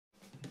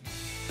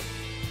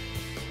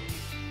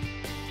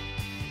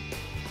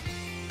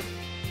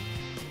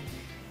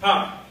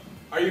Hi,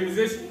 are you a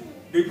musician?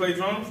 Do you play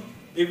drums?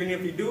 Even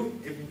if you do,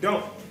 if you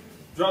don't,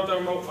 drop the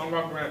remote on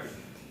Rock Around It.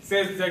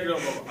 Says executive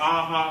of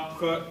AHA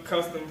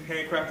custom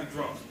handcrafted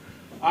drums.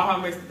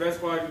 AHA makes the best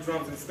quality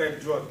drums in the state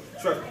of Georgia.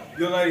 Trust me,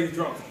 you'll like these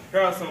drums.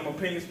 Here are some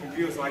opinions from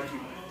viewers like you.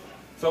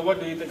 So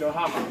what do you think of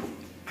AHA?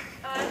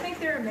 I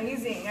think they're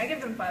amazing. I give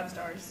them 5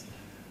 stars.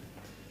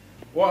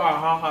 What are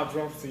AHA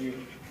drums to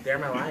you? They're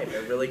my life.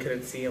 I really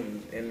couldn't see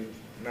them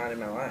not in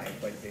my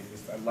life. Like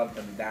I love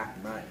them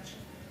that much.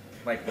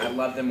 Like I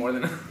love them more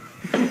than.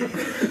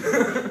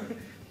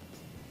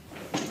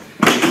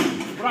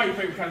 What are your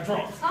favorite kind of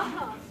drums?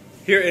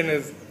 Here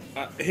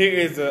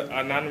is an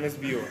anonymous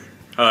viewer.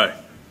 Hi,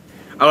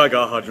 I like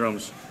AHA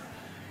drums.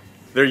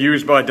 They're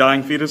used by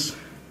Dying Fetus,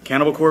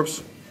 Cannibal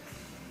Corpse.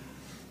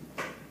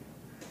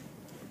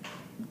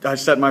 I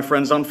set my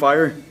friends on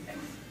fire.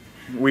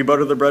 We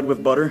butter the bread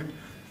with butter.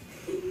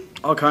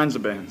 All kinds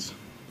of bands.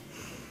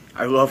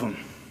 I love them.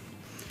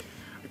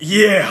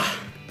 Yeah!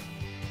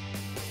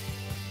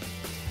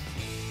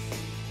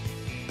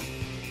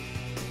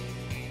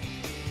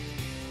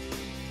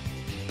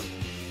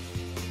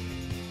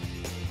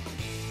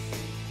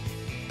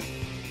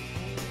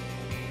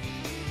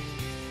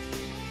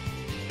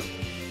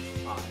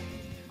 Hi,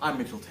 I'm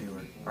Mitchell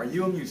Taylor. Are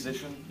you a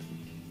musician?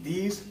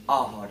 These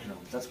AHA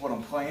drums. That's what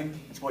I'm playing.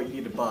 That's what you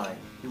need to buy.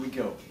 Here we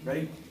go.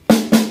 Ready?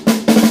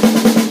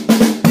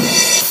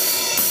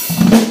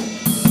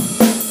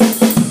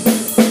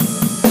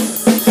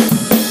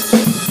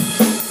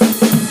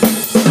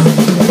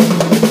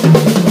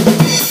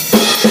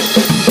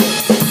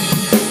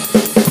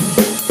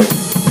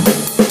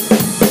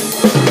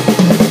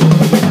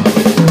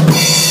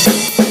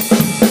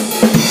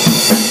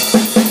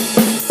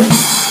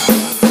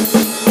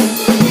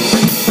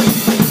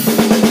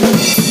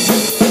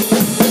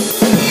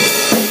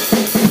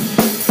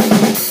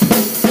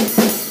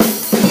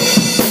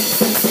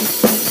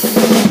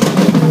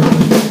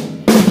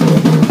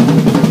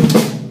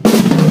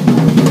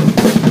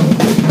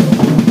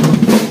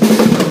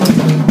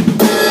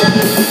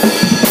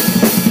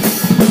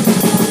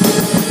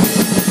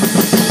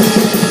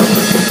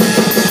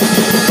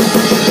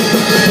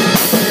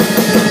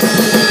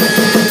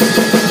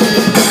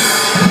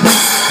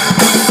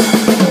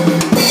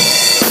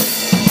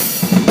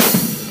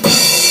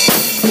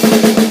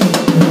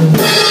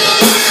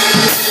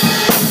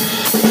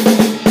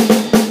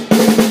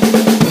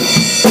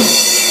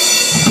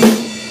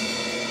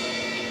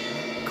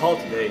 Call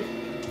today.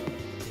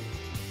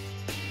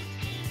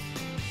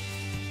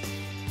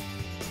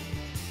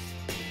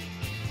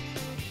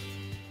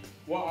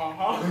 What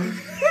AHA?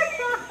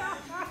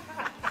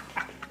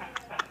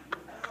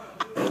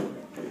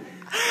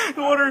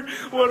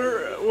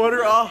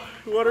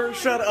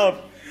 Shut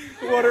up.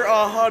 What are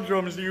AHA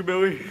drums to you,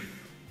 Billy?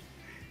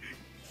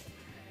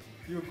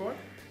 You record?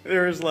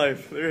 There is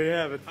life. There you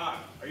have it. Hi,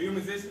 are you a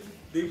musician?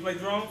 Do you play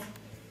drums?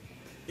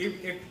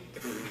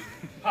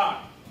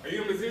 Hi, are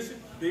you a musician?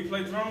 Do you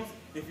play drums?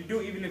 If you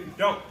do, even if you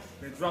don't,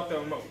 then drop the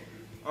remote.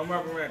 I'm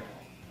Robert Randall.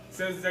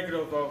 Says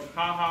executive of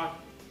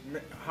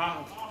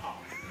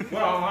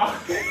well,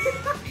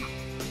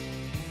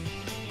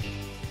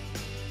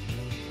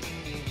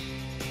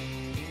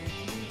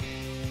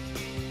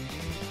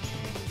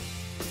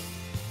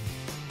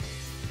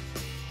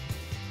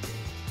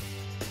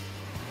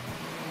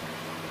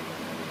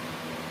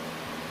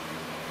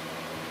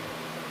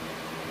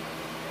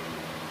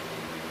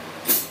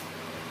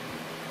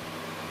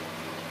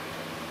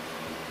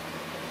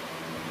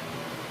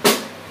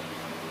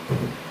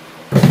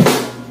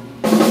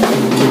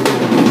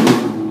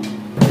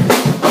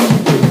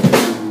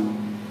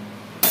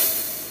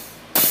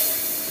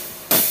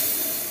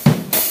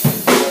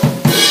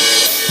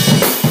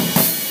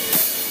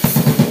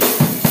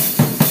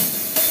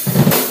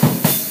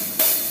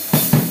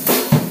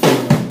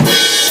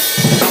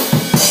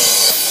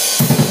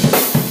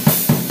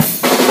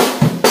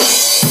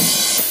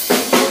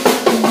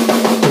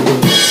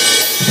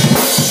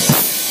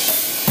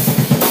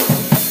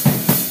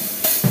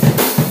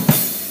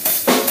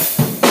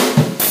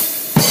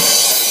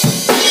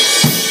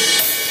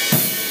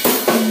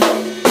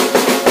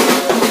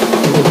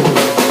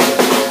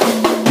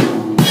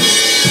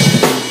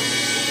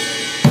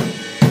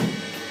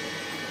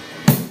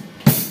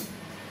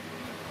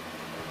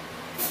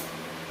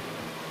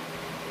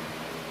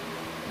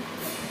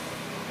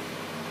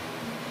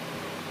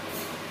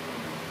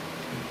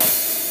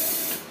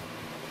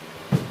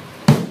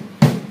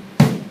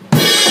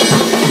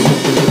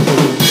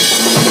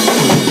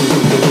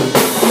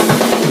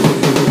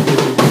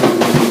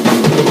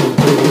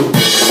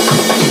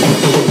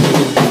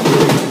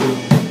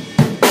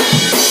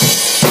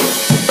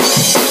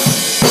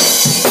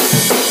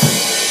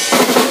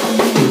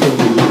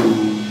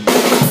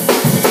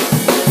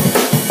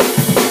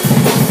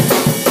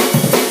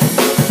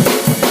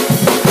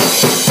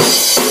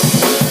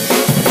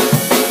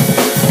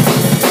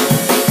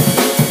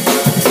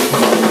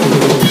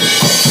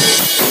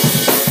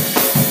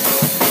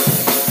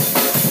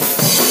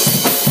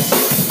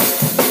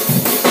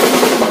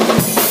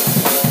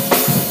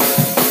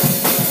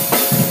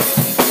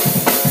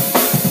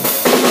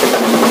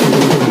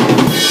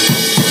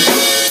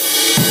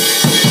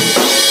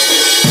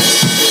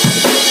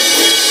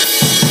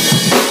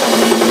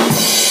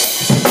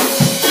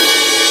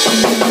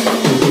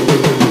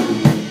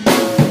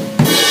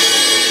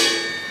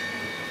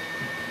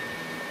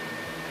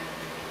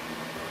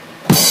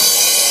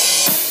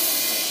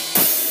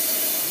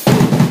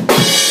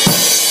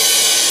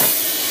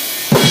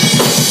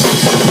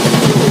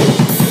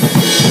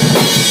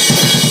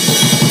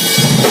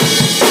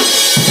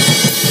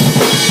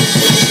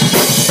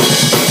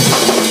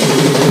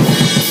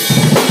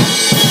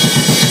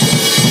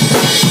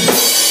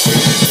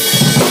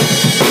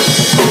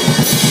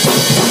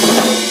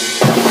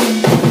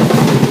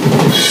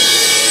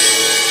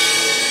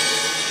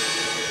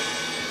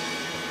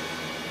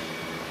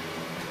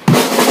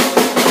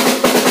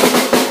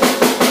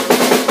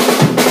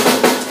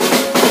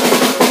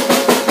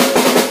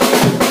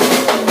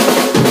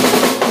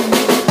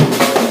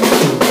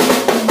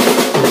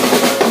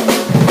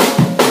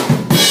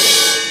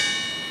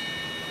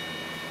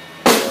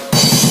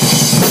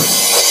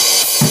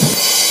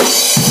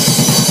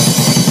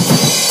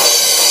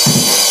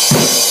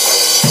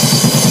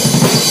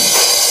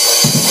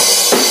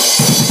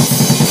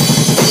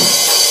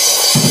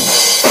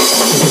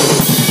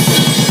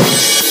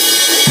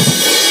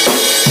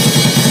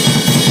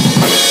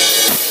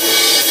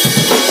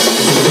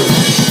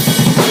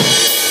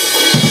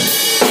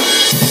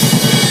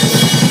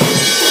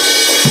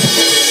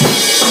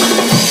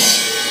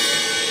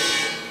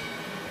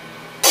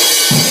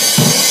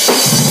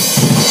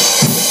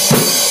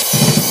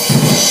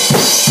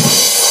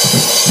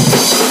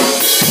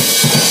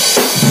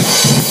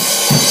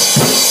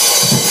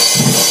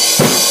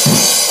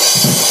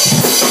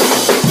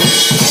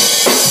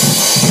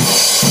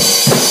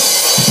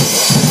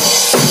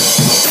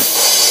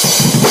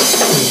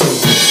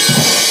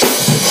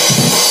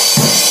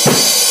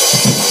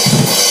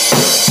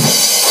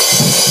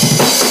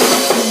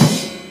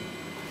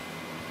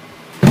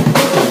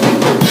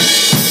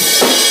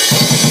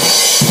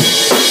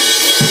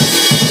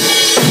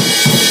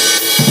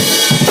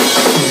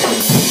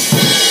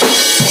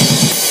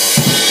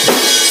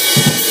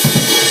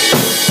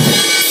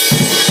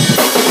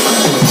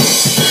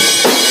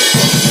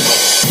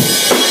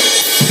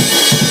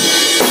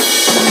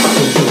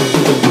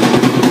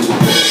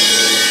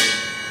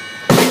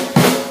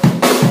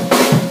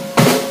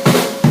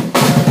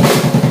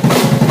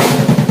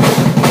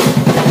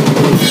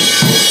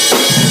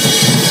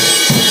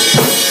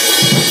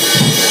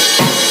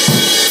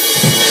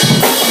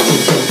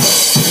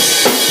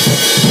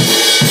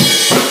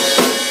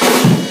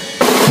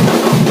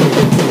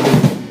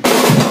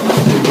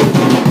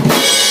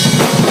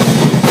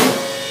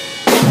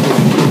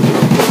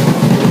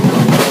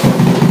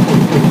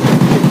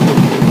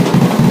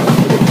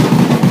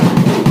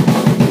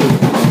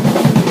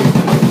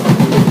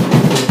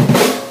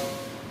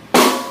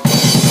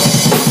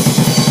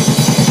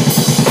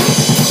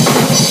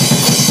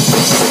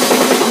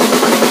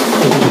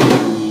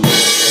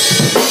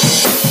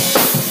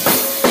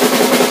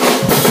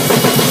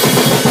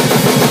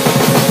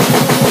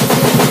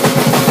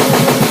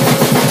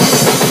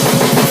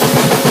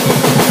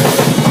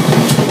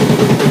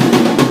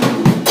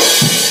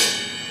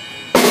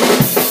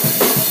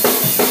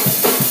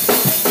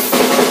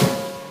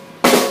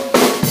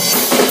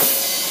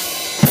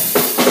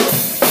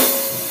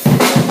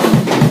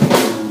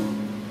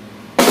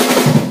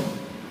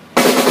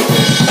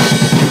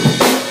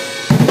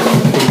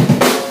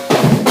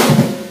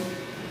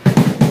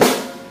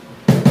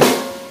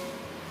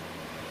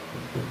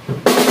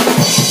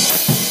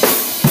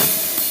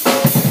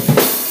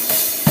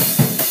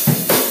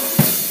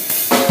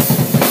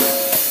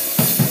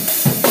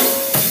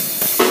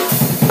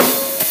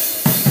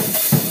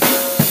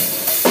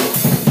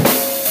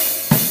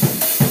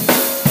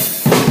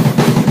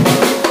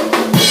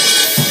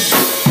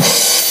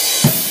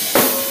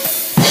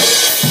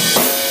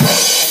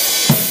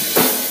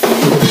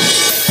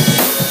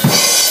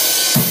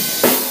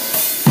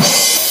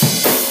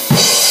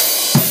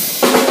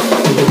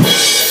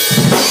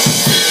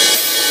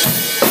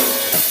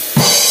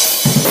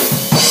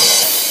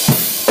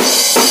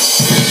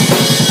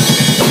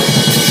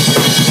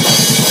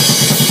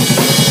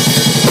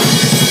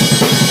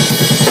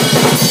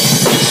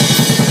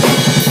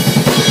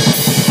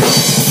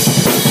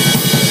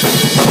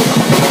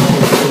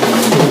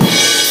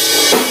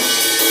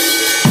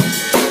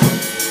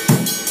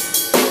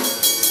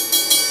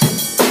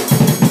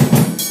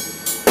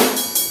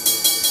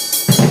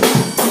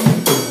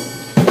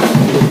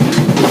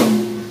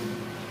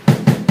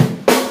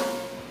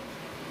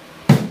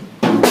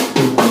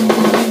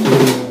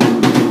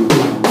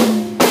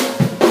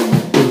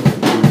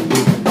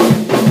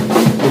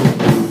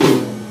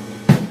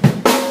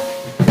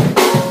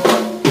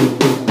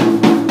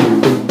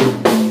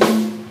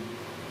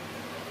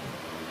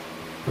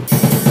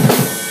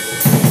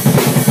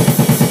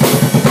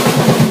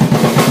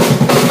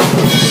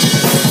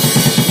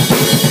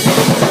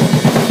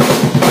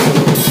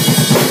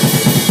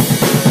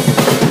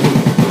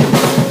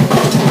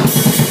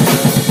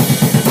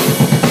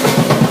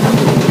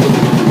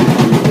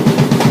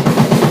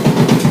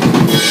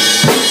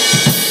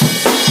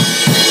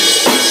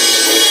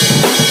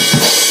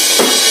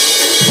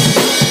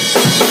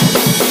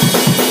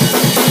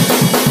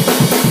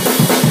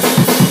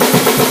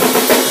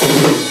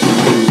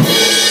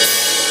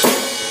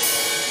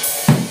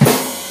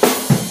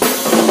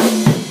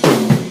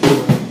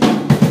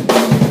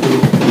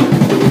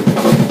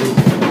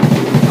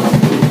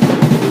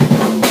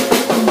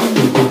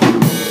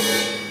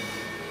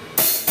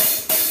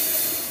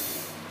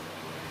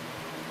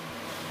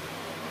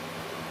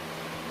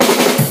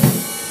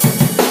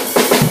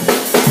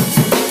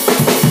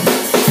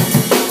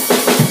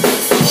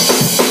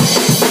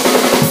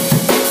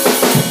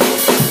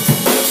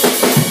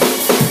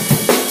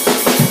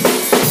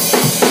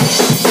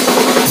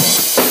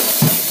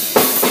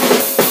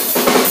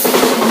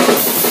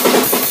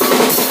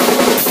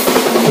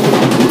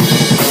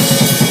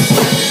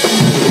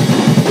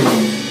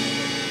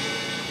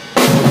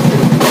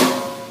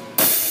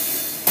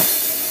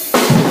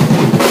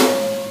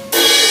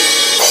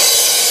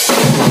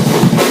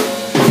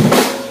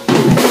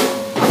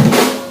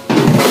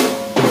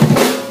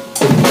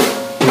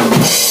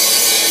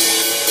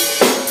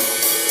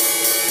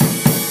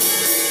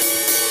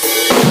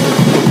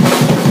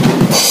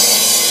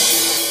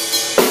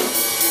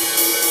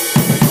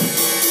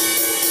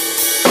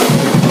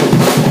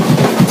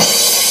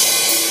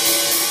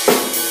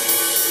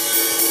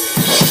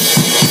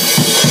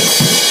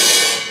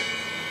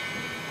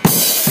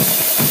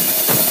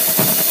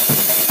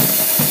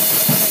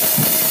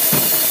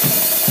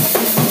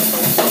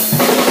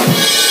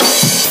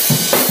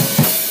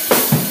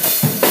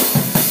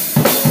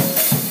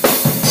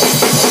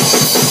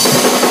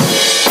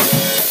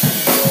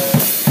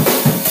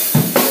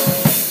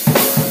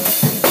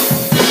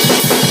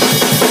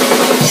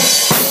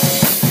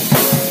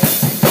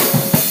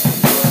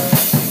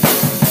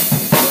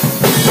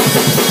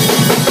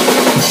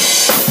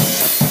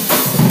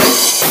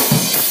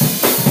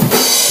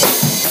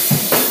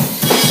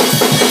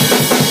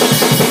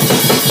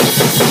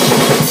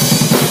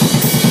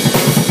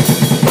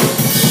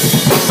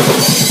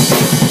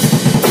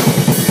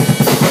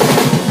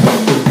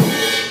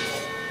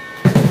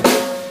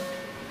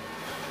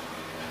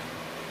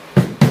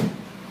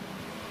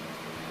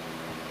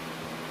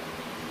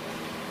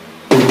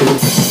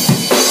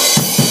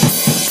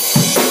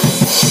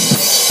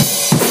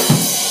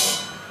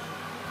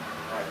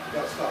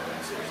 stop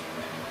that,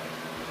 seriously.